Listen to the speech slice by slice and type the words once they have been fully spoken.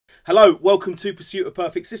Hello, welcome to Pursuit of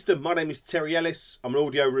Perfect System. My name is Terry Ellis. I'm an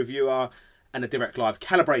audio reviewer and a Dirac Live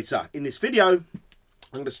Calibrator. In this video, I'm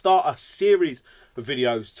going to start a series of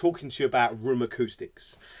videos talking to you about room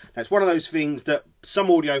acoustics. Now, it's one of those things that some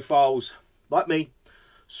audiophiles, like me,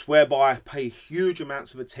 swear by, pay huge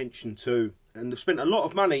amounts of attention to, and have spent a lot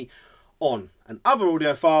of money on. And other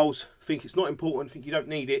audiophiles think it's not important, think you don't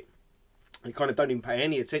need it. They kind of don't even pay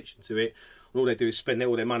any attention to it. And all they do is spend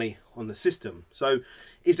all their money on the system. So,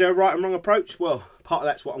 is there a right and wrong approach? Well, part of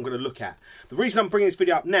that's what I'm going to look at. The reason I'm bringing this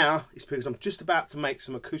video up now is because I'm just about to make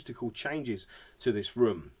some acoustical changes to this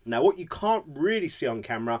room. Now, what you can't really see on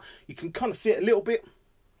camera, you can kind of see it a little bit.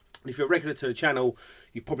 If you're regular to the channel,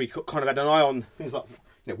 you've probably kind of had an eye on things like,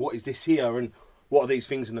 you know, what is this here and what are these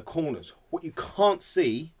things in the corners. What you can't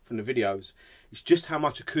see from the videos is just how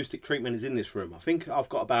much acoustic treatment is in this room. I think I've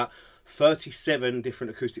got about 37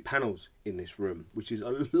 different acoustic panels in this room, which is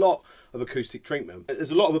a lot of acoustic treatment.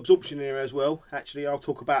 There's a lot of absorption in here as well. Actually, I'll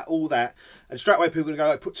talk about all that. And straight away people are going to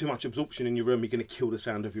go, oh, put too much absorption in your room, you're going to kill the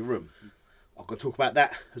sound of your room. I'm going to talk about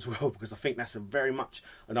that as well, because I think that's very much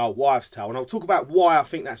an old wives' tale. And I'll talk about why I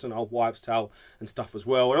think that's an old wives' tale and stuff as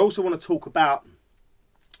well. And I also want to talk about,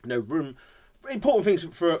 you know, room, important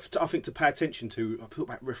things I think to pay attention to. I talk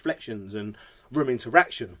about reflections and room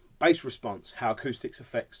interaction, bass response, how acoustics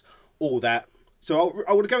affects all that. So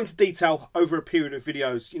I want to go into detail over a period of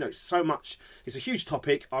videos. You know, it's so much, it's a huge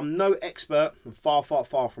topic. I'm no expert, I'm far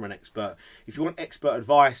from an expert. If you want expert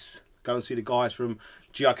advice, go and see the guys from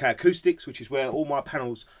GIK Acoustics, which is where all my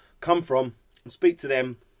panels come from, and speak to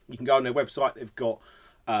them. You can go on their website. They've got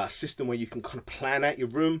a system where you can kind of plan out your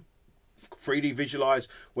room, 3D visualize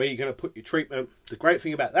where you're going to put your treatment. The great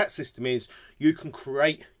thing about that system is you can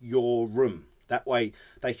create your room. That way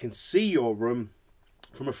they can see your room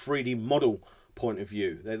from a 3D model point of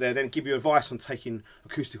view. They then give you advice on taking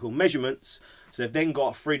acoustical measurements. So they've then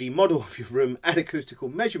got a 3D model of your room and acoustical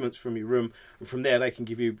measurements from your room, and from there they can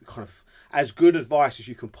give you kind of as good advice as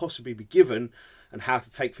you can possibly be given and how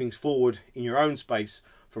to take things forward in your own space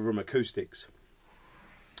for room acoustics.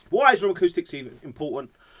 Why is room acoustics even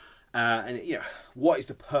important? And you know, what is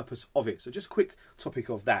the purpose of it? So just a quick topic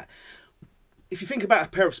of that. If you think about a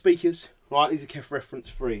pair of speakers, right, these are KEF reference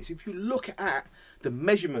free. So if you look at the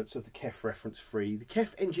measurements of the KEF reference free, the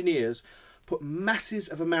KEF engineers put masses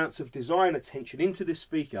of amounts of design attention into this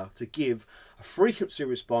speaker to give a frequency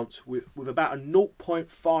response with about a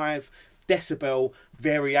 0.5 decibel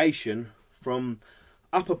variation from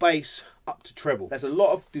upper bass up to treble. There's a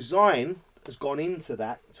lot of design has gone into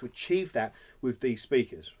that to achieve that with these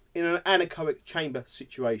speakers in an anechoic chamber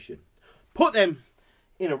situation. Put them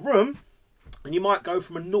in a room and you might go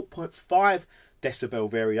from a 0.5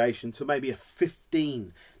 decibel variation to maybe a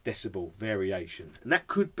 15 decibel variation, and that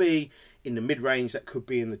could be in the mid-range, that could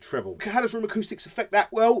be in the treble. How does room acoustics affect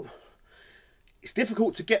that? Well, it's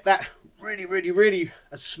difficult to get that really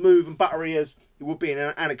as smooth and buttery as it would be in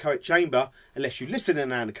an anechoic chamber unless you listen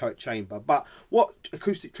in an anechoic chamber. But what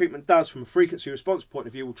acoustic treatment does from a frequency response point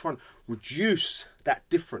of view will try and reduce that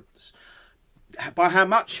difference. By how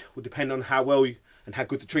much will depend on how well and how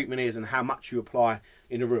good the treatment is and how much you apply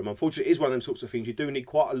in a room. Unfortunately, it is one of them sorts of things. You do need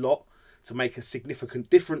quite a lot to make a significant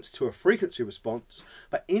difference to a frequency response.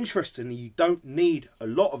 But interestingly, you don't need a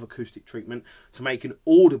lot of acoustic treatment to make an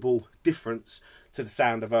audible difference to the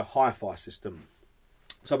sound of a hi-fi system.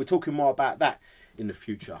 So we're talking more about that in the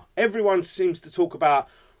future. Everyone seems to talk about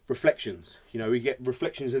reflections. You know, we get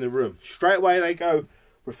reflections in the room. Straight away they go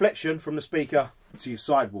reflection from the speaker to your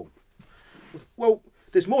sidewall. Well,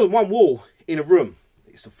 there's more than one wall in a room.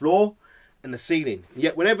 It's the floor and the ceiling. And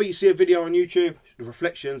yet whenever you see a video on YouTube, the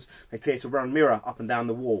reflections, they tell you to run mirror up and down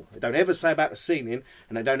the wall. They don't ever say about the ceiling,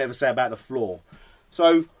 and they don't ever say about the floor.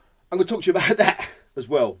 So I'm going to talk to you about that as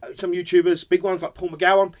well. Some YouTubers, big ones like Paul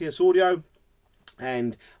McGowan, PS Audio,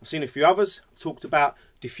 and I've seen a few others, talked about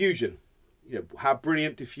diffusion. You know, how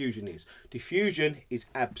brilliant diffusion is. Diffusion is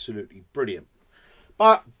absolutely brilliant.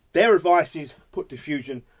 But their advice is put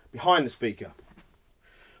diffusion behind the speaker.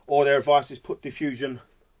 Or their advice is put diffusion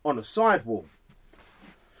on a sidewall.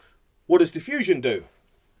 What does diffusion do?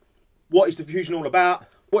 What is diffusion all about?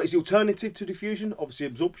 What is the alternative to diffusion? Obviously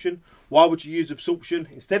absorption. Why would you use absorption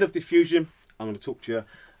instead of diffusion? I'm going to talk to you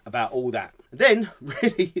about all that. And then,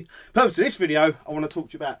 really, the purpose of this video, I want to talk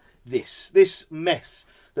to you about this mess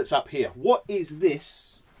that's up here. What is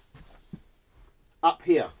this up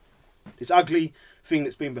here? This ugly thing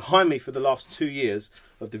that's been behind me for the last 2 years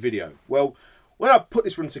of the video. Well, when I put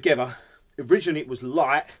this room together, originally it was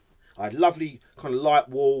light. I had lovely kind of light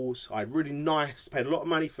walls. I had really nice, paid a lot of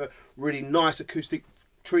money for really nice acoustic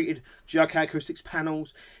treated GIK Acoustics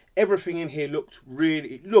panels. Everything in here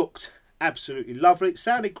looked absolutely lovely. It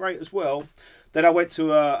sounded great as well. Then I went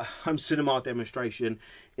to a home cinema demonstration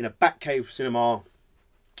in a back cave cinema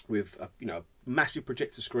with a, you know, massive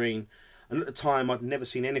projector screen. And at the time, I'd never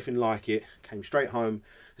seen anything like it. Came straight home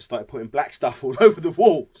and started putting black stuff all over the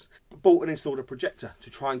walls. Bought and installed a projector to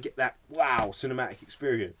try and get that wow cinematic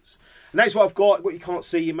experience. And that's what I've got. What you can't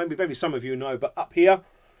see, maybe some of you know, but up here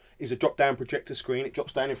is a drop-down projector screen. It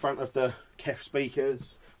drops down in front of the KEF speakers,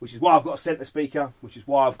 which is why I've got a centre speaker, which is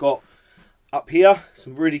why I've got up here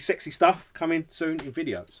some really sexy stuff coming soon in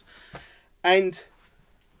videos. And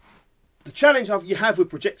the challenge you have with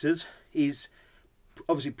projectors is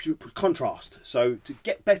obviously contrast. So to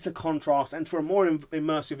get better contrast and for a more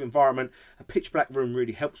immersive environment, a pitch black room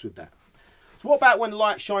really helps with that. So what about when the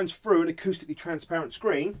light shines through an acoustically transparent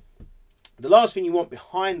screen? The last thing you want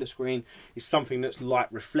behind the screen is something that's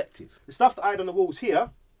light reflective. The stuff that I had on the walls here,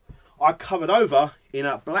 I covered over in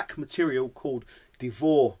a black material called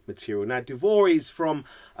Dirac material. Now Dirac is from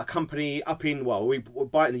a company up in, well, we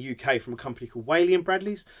buy it in the UK from a company called Whaley and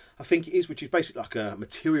Bradley's, I think it is, which is basically like a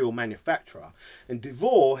material manufacturer. And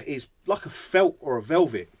Dirac is like a felt or a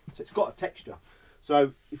velvet, so it's got a texture.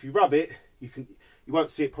 So if you rub it, you won't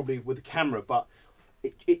see it probably with the camera, but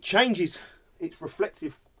it changes its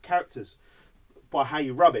reflective characters by how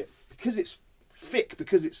you rub it, because it's thick,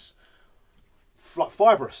 because it's like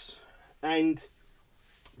fibrous, and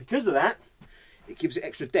because of that it gives it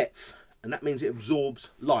extra depth, and that means it absorbs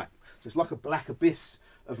light. So it's like a black abyss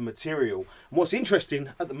of material. And what's interesting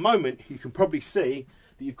at the moment, you can probably see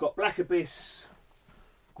that you've got black abyss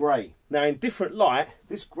grey. Now in different light,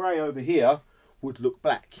 this grey over here would look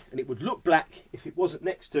black, and it would look black if it wasn't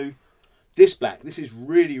next to this black. This is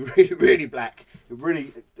really, really, really black. It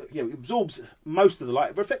really, you know, it absorbs most of the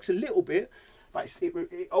light. It reflects a little bit, but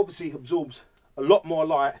it obviously absorbs a lot more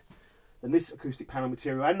light than this acoustic panel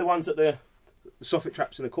material and the ones that the soffit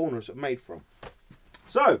traps in the corners are made from.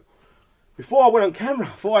 So, before I went on camera,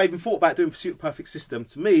 before I even thought about doing Pursuit of Perfect System,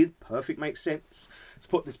 to me, perfect makes sense to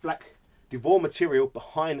put this black Dirac material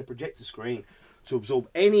behind the projector screen to absorb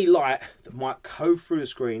any light that might go through the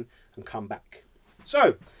screen and come back.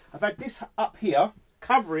 So, I've had this up here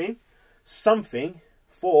covering something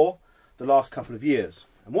for the last couple of years.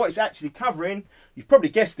 And what it's actually covering, you've probably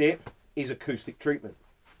guessed it, is acoustic treatment.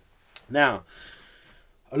 Now,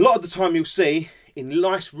 a lot of the time you'll see in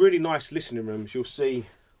nice, really nice listening rooms, you'll see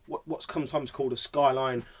what's sometimes called a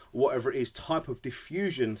skyline, or whatever it is, type of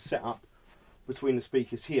diffusion set up between the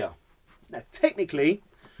speakers here. Now, technically,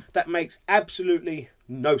 that makes absolutely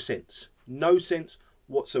no sense. No sense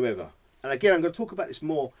whatsoever. And again, I'm going to talk about this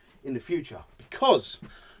more in the future, because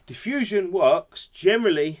diffusion works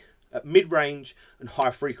generally at mid-range and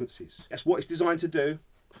high frequencies. That's what it's designed to do.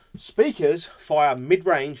 Speakers fire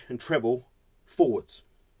mid-range and treble forwards,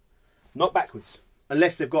 not backwards,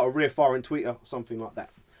 unless they've got a rear firing tweeter or something like that.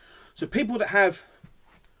 So people that have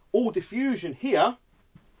all diffusion here,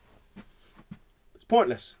 it's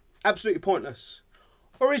pointless, absolutely pointless.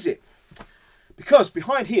 Or is it? Because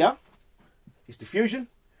behind here is diffusion,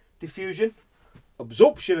 diffusion,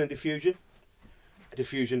 absorption and diffusion,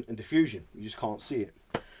 diffusion and diffusion. You just can't see it.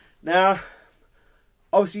 Now,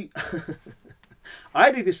 obviously, I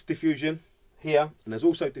added this diffusion here, and there's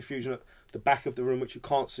also diffusion at the back of the room, which you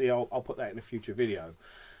can't see. I'll put that in a future video.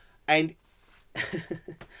 And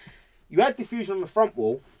you add diffusion on the front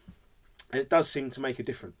wall, and it does seem to make a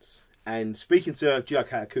difference. And speaking to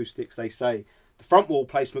GIK Acoustics, they say the front wall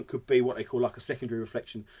placement could be what they call like a secondary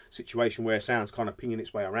reflection situation, where sound's kind of pinging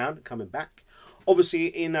its way around and coming back. Obviously,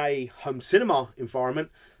 in a home cinema environment,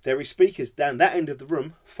 there is speakers down that end of the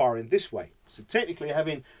room firing this way. So technically,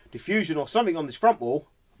 having diffusion or something on this front wall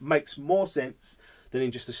makes more sense than in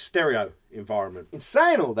just a stereo environment. In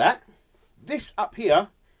saying all that, this up here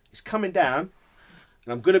is coming down,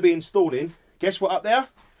 and I'm going to be installing, guess what up there?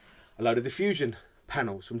 A load of diffusion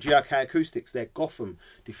panels from GIK Acoustics. They're Gotham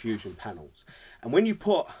diffusion panels. And when you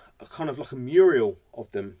put a kind of like a mural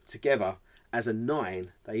of them together as a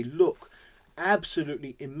 9, they look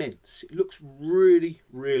absolutely immense. It looks really,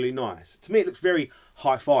 really nice. To me, it looks very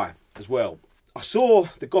hi-fi as well. I saw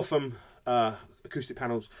the Gotham acoustic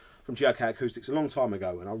panels from GIK Acoustics a long time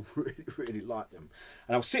ago, and I really, really liked them.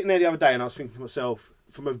 And I was sitting there the other day, and I was thinking to myself,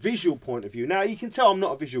 from a visual point of view, now you can tell I'm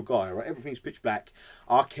not a visual guy, right? Everything's pitch black.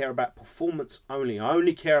 I care about performance only. I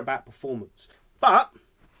only care about performance. But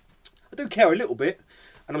I do care a little bit,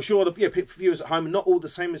 and I'm sure the viewers at home are not all the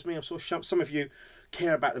same as me. I'm sure some of you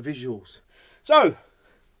care about the visuals. So,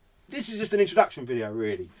 this is just an introduction video,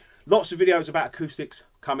 really. Lots of videos about acoustics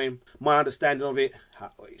coming. My understanding of it,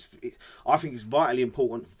 I think it's vitally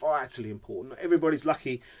important. Not everybody's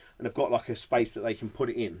lucky and have got like a space that they can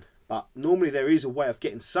put it in. but normally there is a way of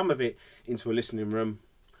getting some of it into a listening room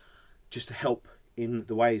just to help in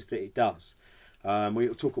the ways that it does.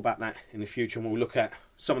 We'll talk about that in the future, and we'll look at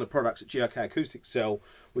some of the products that GIK Acoustics sell,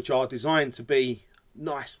 which are designed to be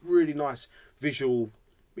nice, really nice visual,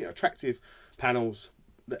 attractive panels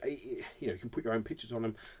that you can put your own pictures on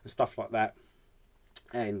them and stuff like that.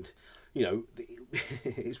 And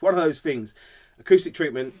it's one of those things. Acoustic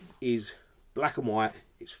treatment is black and white.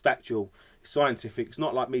 It's factual. It's scientific. It's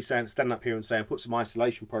not like me standing up here and saying put some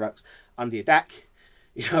isolation products under your DAC.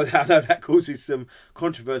 I know that causes some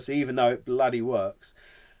controversy, even though it bloody works.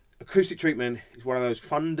 Acoustic treatment is one of those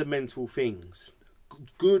fundamental things.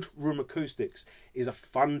 Good room acoustics is a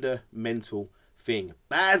fundamental thing.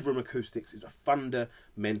 Bad room acoustics is a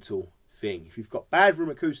fundamental thing. If you've got bad room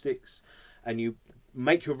acoustics and you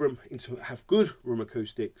make your room have good room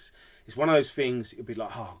acoustics, it's one of those things. It'll be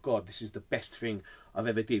like, oh god, this is the best thing I've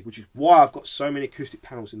ever did, which is why I've got so many acoustic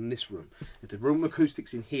panels in this room. The room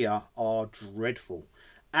acoustics in here are dreadful,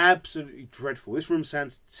 absolutely dreadful. This room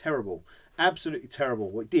sounds terrible, absolutely terrible.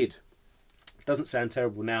 Well, it did. It doesn't sound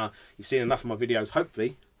terrible now. You've seen enough of my videos,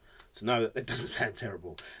 hopefully, to know that it doesn't sound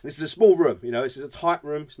terrible. And this is a small room, this is a tight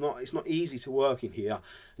room. It's not easy to work in here,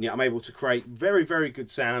 and yet I'm able to create very, very good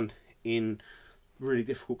sound in really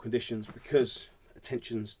difficult conditions because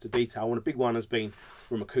attentions to detail. And a big one has been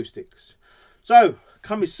room acoustics. So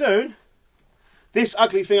coming soon, this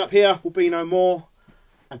ugly thing up here will be no more,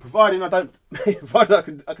 and providing I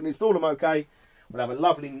can install them okay, we'll have a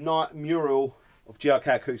lovely night mural of GIK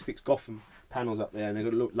Acoustics Gotham panels up there, and they're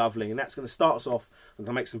going to look lovely. And that's going to start us off. I'm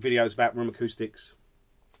going to make some videos about room acoustics,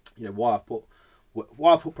 why I've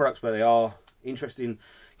put products where they are. Interesting,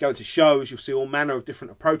 going to shows, you'll see all manner of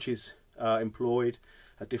different approaches employed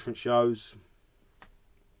at different shows.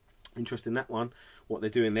 Interesting, that one, what they're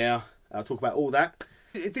doing there. I'll talk about all that.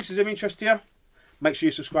 If this is of interest to you, make sure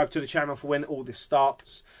you subscribe to the channel for when all this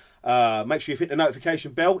starts. Make sure you hit the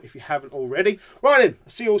notification bell if you haven't already. Right then, I'll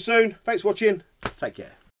see you all soon. Thanks for watching. Take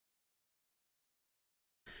care.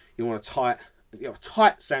 You want a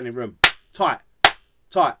tight sounding room. Tight,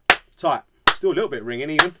 tight, tight. Still a little bit ringing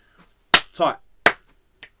even. Tight.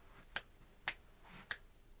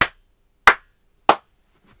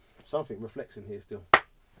 Something reflects in here still.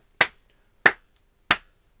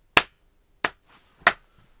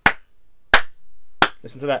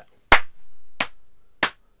 Listen to that.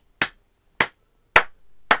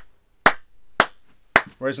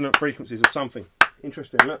 Resonant frequencies of something.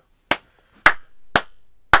 Interesting, look.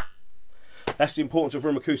 That's the importance of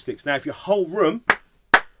room acoustics. Now, if your whole room,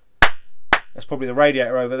 that's probably the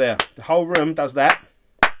radiator over there. The whole room does that.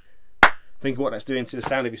 Think of what that's doing to the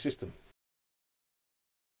sound of your system.